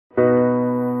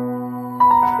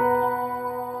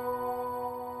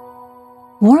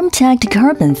Warmtact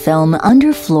carbon film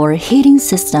underfloor heating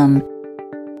system.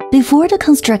 Before the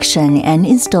construction and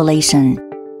installation,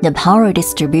 the power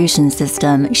distribution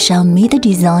system shall meet the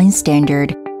design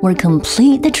standard or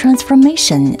complete the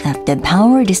transformation of the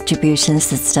power distribution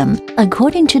system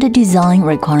according to the design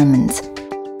requirements.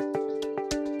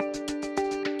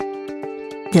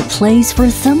 The place for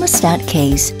thermostat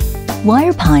case,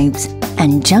 wire pipes,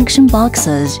 and junction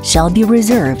boxes shall be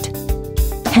reserved.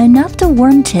 Hang up the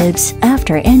worm tips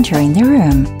after entering the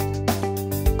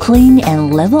room. Clean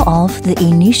and level off the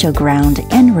initial ground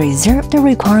and reserve the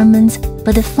requirements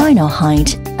for the final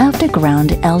height of the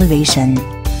ground elevation.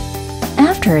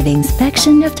 After the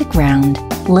inspection of the ground,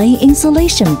 lay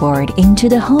insulation board into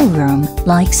the whole room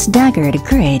like staggered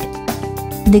grid.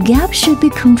 The gap should be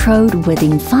controlled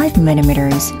within 5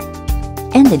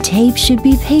 mm, and the tape should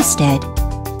be pasted.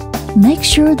 Make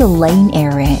sure the laying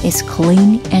area is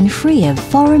clean and free of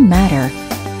foreign matter.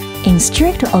 In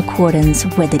strict accordance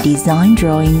with the design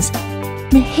drawings,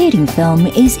 the heating film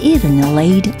is evenly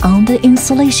laid on the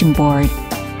insulation board.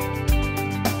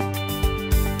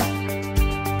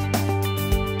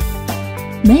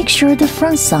 Make sure the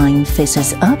front sign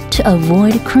faces up to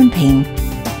avoid crimping.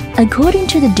 According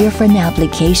to the different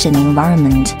application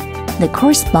environment, the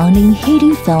corresponding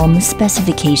heating film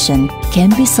specification can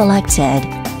be selected.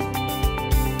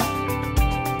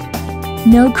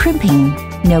 No crimping,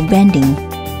 no bending,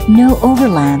 no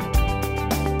overlap.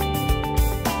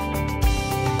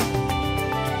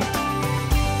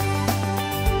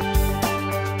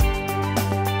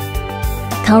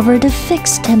 Cover the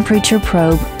fixed temperature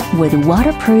probe with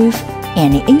waterproof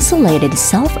and insulated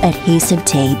self-adhesive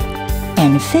tape,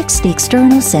 and fix the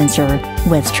external sensor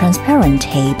with transparent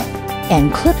tape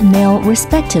and clip nail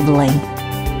respectively.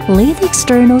 Lay the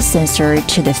external sensor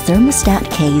to the thermostat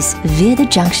case via the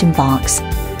junction box.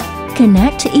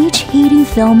 Connect each heating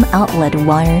film outlet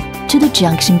wire to the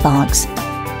junction box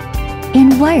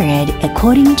and wire it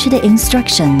according to the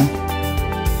instruction.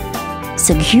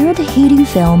 Secure the heating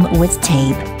film with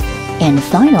tape, and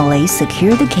finally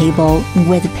secure the cable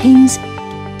with pins.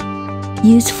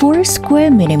 Use 4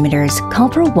 square millimeters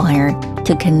copper wire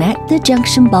to connect the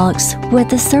junction box with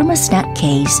the thermostat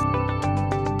case.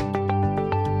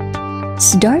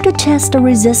 Start to test the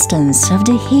resistance of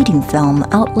the heating film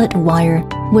outlet wire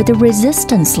with the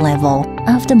resistance level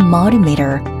of the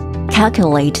multimeter.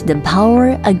 Calculate the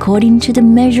power according to the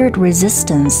measured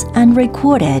resistance and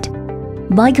record it.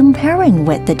 By comparing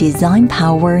with the design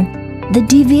power, the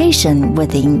deviation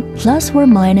within plus or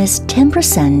minus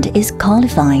 10% is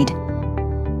qualified.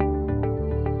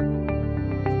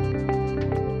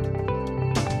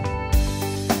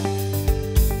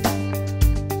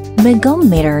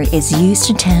 Megometer is used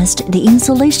to test the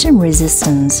insulation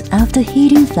resistance of the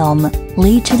heating film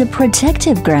laid to the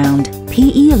protective ground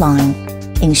PE line,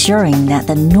 ensuring that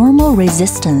the normal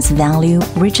resistance value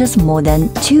reaches more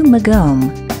than 2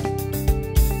 megohm.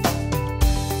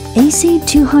 AC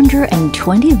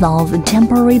 220 valve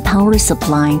temporary power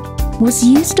supply was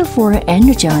used for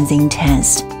energizing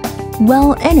test.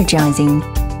 While energizing,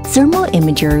 thermal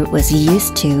imager was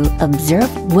used to observe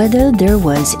whether there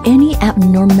was any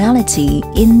abnormality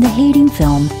in the heating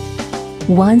film.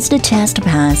 Once the test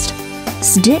passed,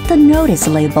 stick the notice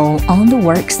label on the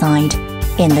work site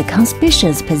in the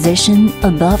conspicuous position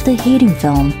above the heating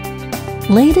film.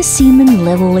 Lay the cement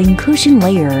leveling cushion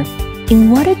layer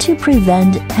in order to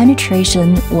prevent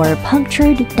penetration or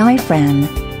punctured diaphragm.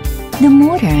 The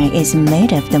mortar is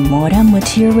made of the mortar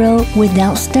material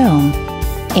without stone.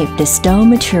 If the stone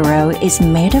material is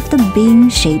made of the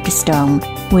bean-shaped stone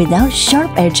without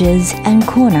sharp edges and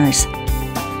corners.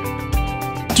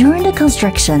 During the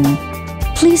construction,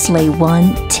 please lay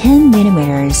one 10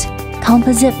 mm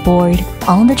composite board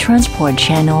on the transport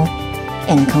channel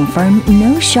and confirm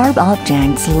no sharp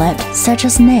objects left such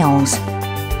as nails.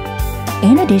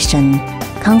 In addition,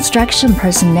 construction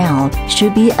personnel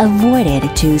should be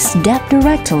avoided to step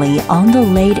directly on the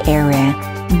laid area.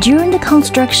 During the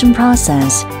construction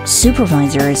process,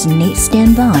 supervisors need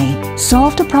stand by.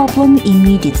 Solve the problem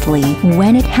immediately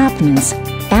when it happens.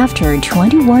 After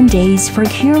 21 days for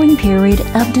curing period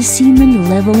of the cement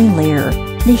leveling layer,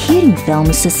 the heating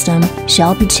film system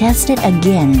shall be tested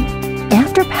again.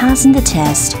 After passing the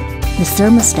test, the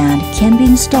thermostat can be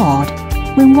installed.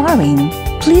 When wiring,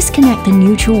 please connect the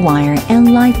neutral wire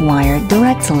and live wire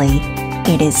directly.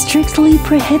 It is strictly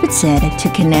prohibited to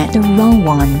connect the wrong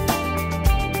one.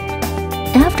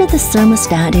 After the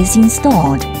thermostat is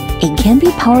installed, it can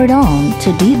be powered on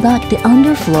to debug the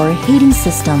underfloor heating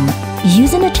system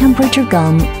using a temperature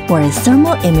gun or a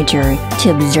thermal imager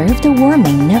to observe the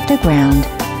warming of the ground.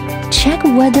 Check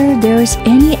whether there is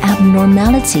any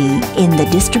abnormality in the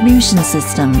distribution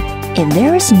system. If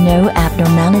there is no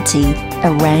abnormality,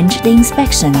 arrange the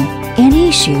inspection and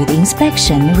issue the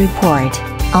inspection report,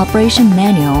 operation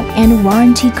manual, and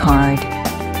warranty card.